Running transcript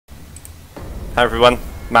Hi everyone,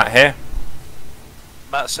 Matt here.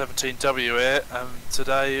 Matt17W here, and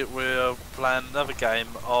today we're playing another game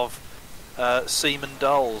of Seaman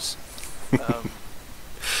Dolls.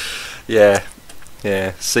 Yeah,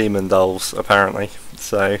 Seaman Dolls apparently.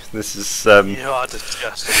 So this is You are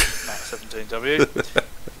disgusting, Matt17W.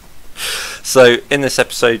 So in this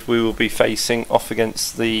episode we will be facing off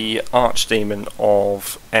against the Archdemon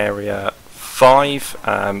of Area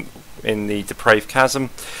 5 in the Depraved Chasm.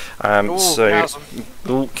 Chasm.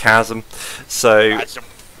 Chasm. So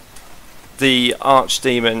the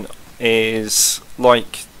Archdemon is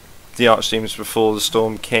like the Archdemons before the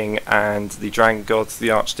Storm King and the Dragon God. The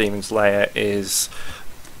Archdemon's lair is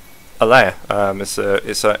a lair. It's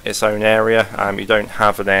its own area. You don't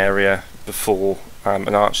have an area before an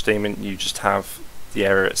Archdemon. You just have the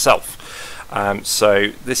area itself. So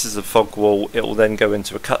this is a fog wall. It will then go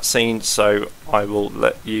into a cutscene. So I will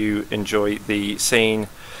let you enjoy the scene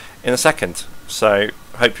in a second. So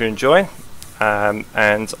hope you enjoy,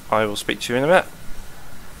 and I will speak to you in a bit.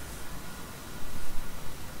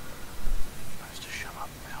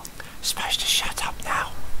 Supposed to shut up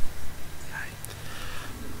now. Okay.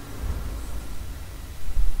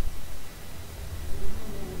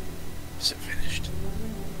 Is it finished?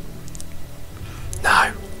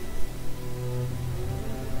 No.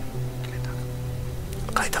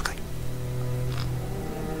 Okay, okay.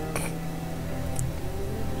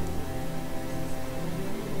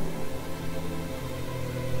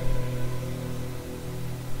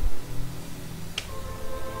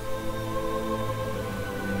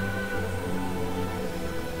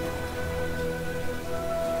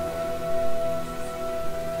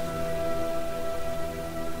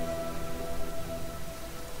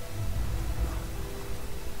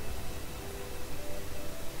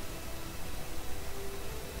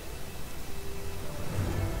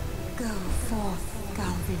 Go forth,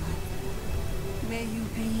 Galvin. May you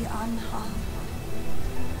be unharmed.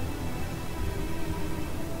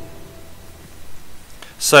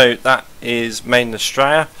 So that is Maiden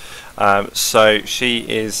Astraea. So she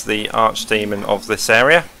is the Archdemon of this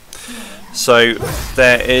area. So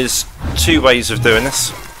there is two ways of doing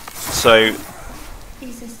this. So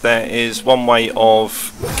there is one way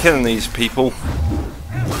of killing these people,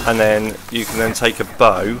 and then you can then take a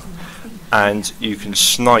bow and you can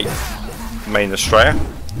snipe Maiden Astraea,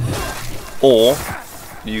 or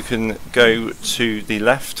you can go to the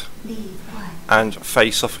left and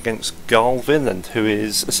face off against Galvin, who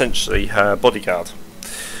is essentially her bodyguard.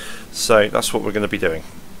 So that's what we're going to be doing.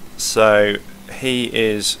 So he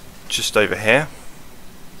is just over here.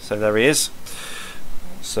 So there he is.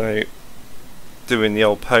 So doing the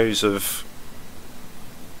old pose of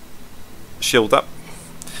shield up.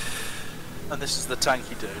 And this is the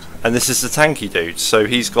tanky dude. And this is the tanky dude. So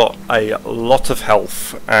he's got a lot of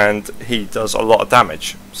health and he does a lot of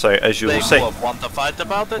damage. So as you will see. Want to fight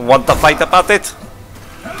about it? Want to fight about it?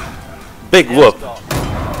 Big He whoop. has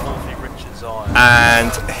got Wolfie Richard's eye.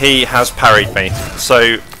 And he has parried me.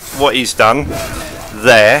 So what he's done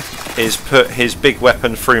there is put his big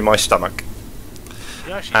weapon through my stomach.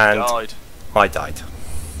 He actually And died. I died.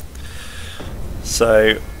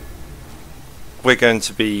 So we're going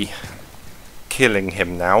to be killing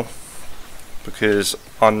him now, because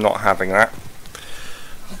I'm not having that.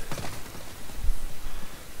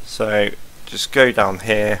 So just go down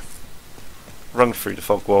here, run through the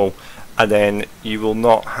fog wall, and then you will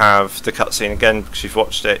not have the cutscene again because you've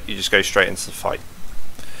watched it. You just go straight into the fight.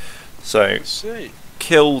 So Let's see.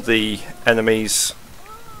 kill the enemies.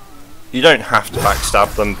 You don't have to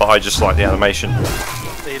backstab them, but I just like the animation.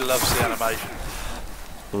 He loves the animation.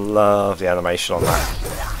 Love the animation on that.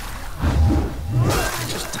 It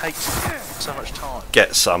just takes so much time.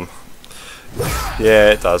 Get some.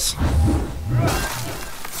 Yeah, it does.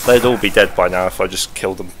 They'd all be dead by now if I just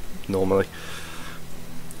killed them normally.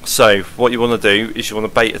 So what you want to do is you want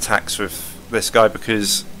to bait attacks with this guy,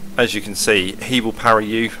 because as you can see he will parry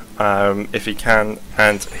you if he can,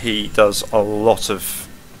 and he does a lot of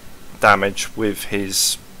damage with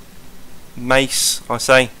his mace, I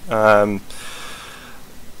say.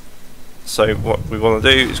 So what we want to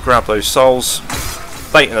do is grab those souls,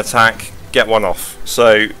 bait an attack, get one off.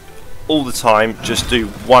 So all the time just do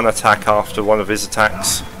one attack after one of his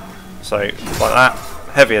attacks. So like that,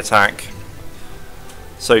 heavy attack.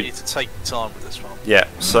 So You need to take your time with this one. yeah,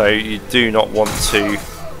 so you do not want to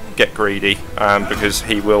get greedy, because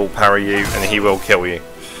he will parry you and he will kill you.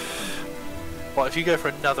 But if you go for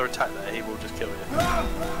another attack there, he will just kill you.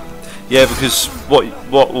 Yeah, because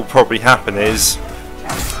what will probably happen is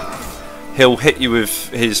he'll hit you with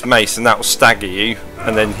his mace and that will stagger you,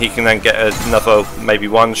 and then he can then get another maybe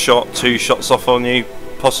one shot, two shots off on you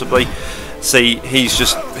possibly, See, he's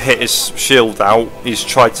just hit his shield out. He's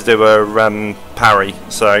tried to do a parry.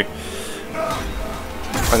 So,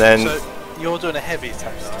 and then So you're doing a heavy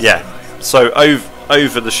attack. yeah. So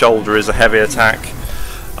over the shoulder is a heavy attack.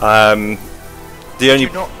 The only Did you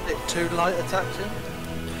not get 2 light attacks in?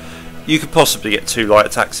 you could possibly get 2 light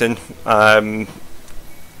attacks in. I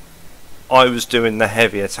was doing the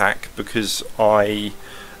heavy attack because I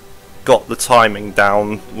got the timing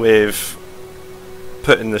down with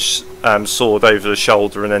putting the sword over the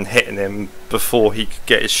shoulder and then hitting him before he could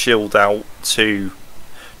get his shield out to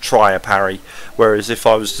try a parry. Whereas if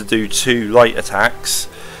I was to do 2 light attacks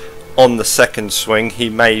on the second swing, he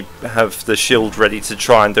may have the shield ready to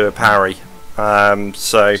try and do a parry.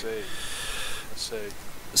 So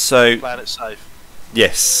Playing it safe.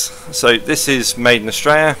 yes, so this is Maiden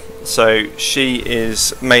Astraea. So she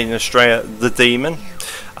is Maiden Astraea the demon.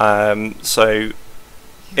 So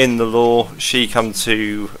in the lore, she come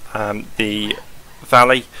to the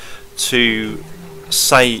valley to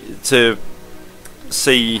see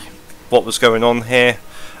what was going on here.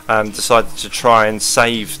 Decided to try and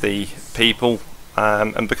save the people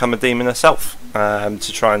and become a demon herself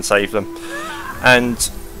to try and save them. And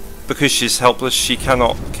because she's helpless, she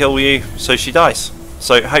cannot kill you, so she dies.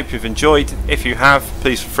 So hope you've enjoyed. If you have,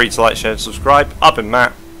 please feel free to like, share and subscribe. I've been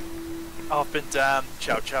Matt. I've been Dan.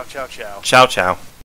 Ciao, ciao, ciao, ciao. Ciao ciao.